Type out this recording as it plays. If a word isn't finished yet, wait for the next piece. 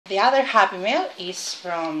the other Happy Mail is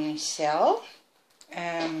from Michelle.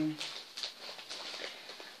 I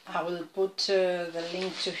will put the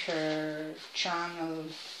link to her channel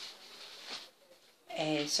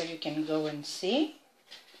so you can go and see.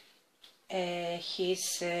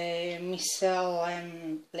 He's Michelle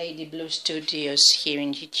Lady Blue Studios here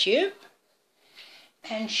in YouTube.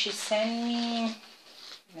 And she sent me,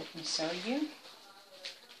 let me show you.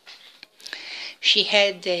 She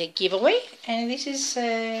had a giveaway, and this is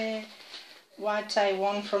what I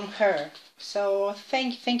won from her. So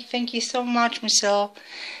thank you so much, Michelle.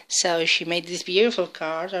 So she made this beautiful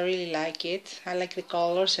card. I really like it. I like the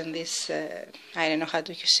colors and this. I don't know how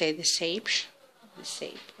do you say the shape. The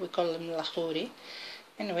shape. We call them lahuri.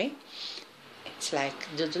 Anyway, it's like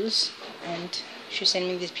doodles, and she sent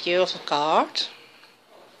me this beautiful card.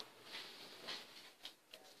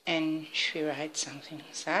 And she writes something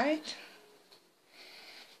inside.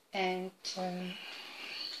 And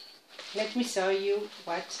let me show you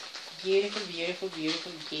what beautiful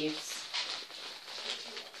gifts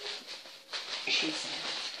she sent.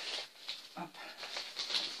 Up.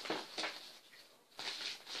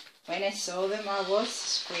 When I saw them, I was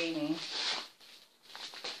screaming.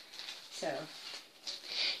 So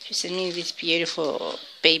she sent me these beautiful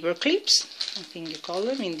paper clips. I think you call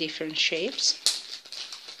them, in different shapes.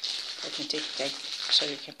 Let me take that so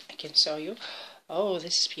I can show you. Oh,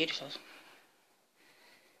 this is beautiful.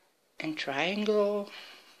 And triangle,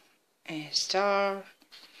 a star,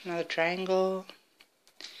 another triangle,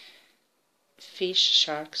 fish,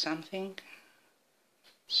 shark, something,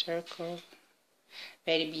 circle.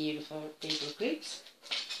 Very beautiful paper clips.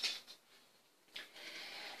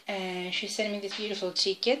 And she sent me these beautiful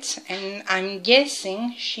tickets, and I'm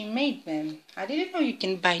guessing she made them. I didn't know you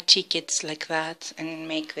can buy tickets like that and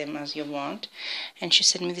make them as you want. And she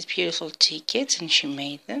sent me these beautiful tickets, and she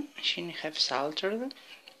made them. She has altered them.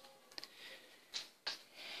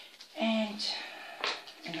 And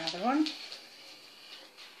another one.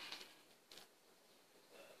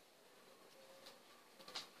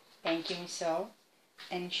 Thank you, Michelle.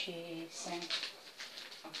 And she sent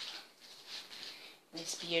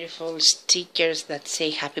these beautiful stickers that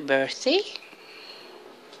say happy birthday.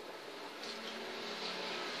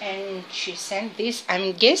 And she sent this,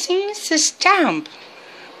 I'm guessing it's a stamp,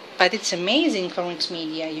 but it's amazing for mixed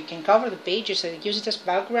media. You can cover the pages and use it as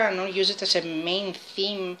background or use it as a main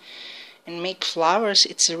theme and make flowers.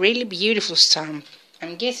 It's a really beautiful stamp.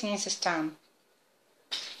 I'm guessing it's a stamp.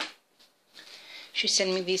 She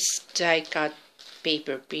sent me these die cut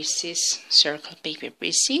paper pieces, circle paper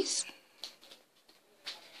pieces.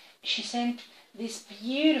 She sent these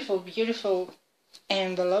beautiful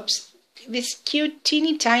envelopes, these cute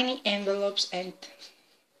teeny tiny envelopes, and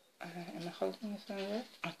am I holding this one there?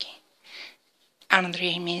 Okay. Aren't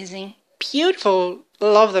they amazing? Beautiful,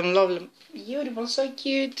 love them, beautiful, so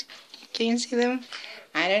cute. Can you see them?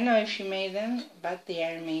 I don't know if she made them, but they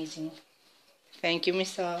are amazing. Thank you,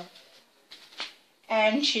 Michelle.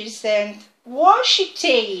 And she sent washi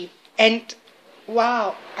tape, and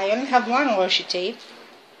wow, I only have one washi tape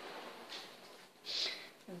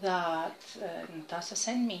that Natasha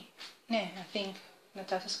sent me. Yeah, I think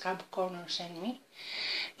Natasha's Cab Corner sent me.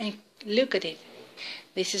 And look at it.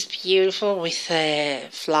 This is beautiful with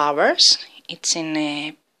flowers. It's in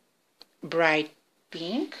a bright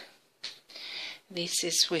pink. This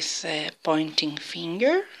is with a pointing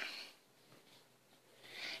finger.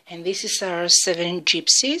 And this is our 7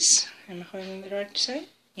 gypsies. Am I holding the right side?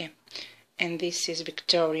 Yeah. And this is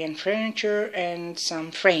Victorian furniture and some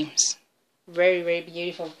frames. Very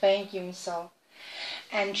beautiful. Thank you, Michelle.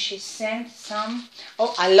 And she sent some.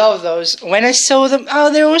 Oh, I love those. When I saw them, oh,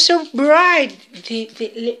 they were so bright. They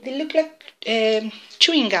look like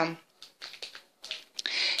chewing gum.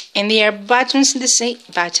 And they are buttons in the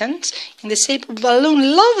shape of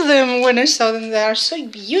balloon. Love them when I saw them. They are so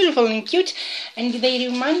beautiful and cute, and they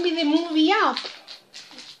remind me of the movie Up,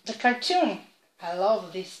 the cartoon. I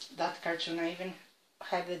love that cartoon. I even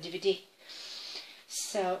have the DVD.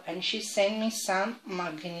 So, and she sent me some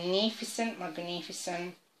magnificent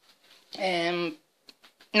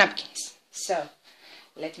napkins. So,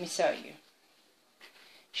 let me show you.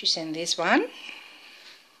 She sent this one.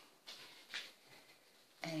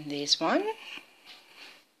 And this one.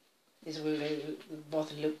 These will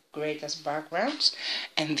both look great as backgrounds.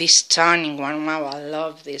 And this stunning one. Wow, I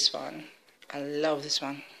love this one. I love this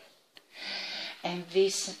one. And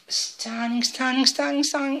this stunning.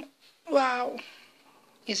 Wow.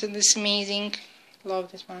 Isn't this amazing?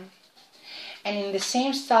 Love this one. And in the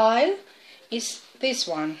same style is this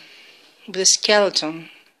one. With the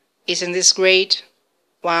skeleton. Isn't this great?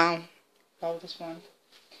 Wow. Love this one.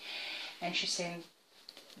 And she sent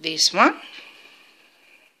this one.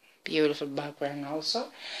 Beautiful background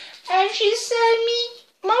also. And she sent me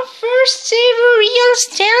my first ever real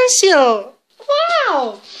stencil.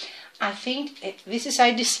 Wow! I think this is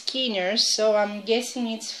ID Skinner, so I'm guessing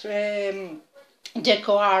it's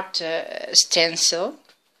Deco Art stencil.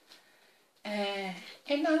 And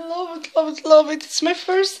I love it, love it, love it. It's my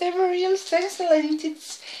first ever real stencil, and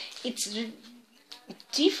it's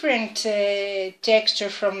different texture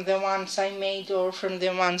from the ones I made or from the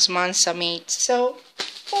ones Mansa made. So,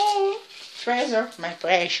 oh, treasure, my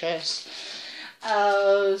precious.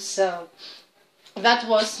 So that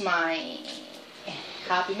was my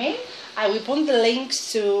happy mail. I will put the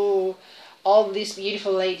links to all these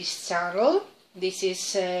beautiful ladies' channel. This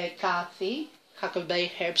is Kathy,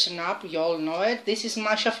 Huckleberry Herbs and Up. You all know it. This is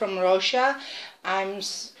Masha from Russia. I'm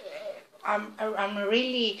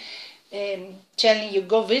really telling you,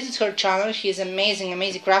 go visit her channel. She's amazing,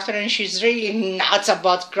 amazing crafter, and she's really nuts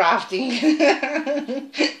about crafting.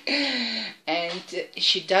 And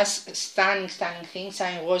she does stunning things.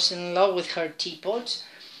 I was in love with her teapot.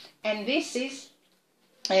 And this is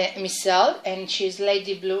Michelle, and she's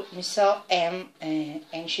Lady Blue, Michelle M,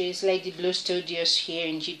 and she's Lady Blue Studios here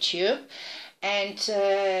in YouTube. And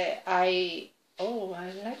I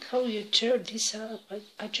like how you turned this up.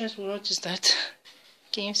 I just noticed that.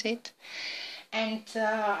 Can you see it? And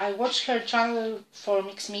I watched her channel for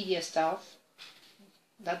mixed media stuff.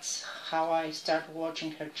 That's how I started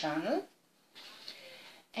watching her channel.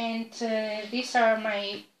 And these are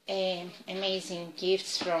my amazing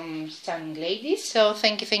gifts from stunning ladies. So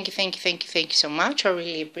thank you so much. I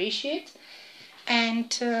really appreciate it.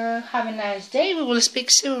 And have a nice day. We will speak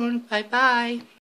soon. Bye bye.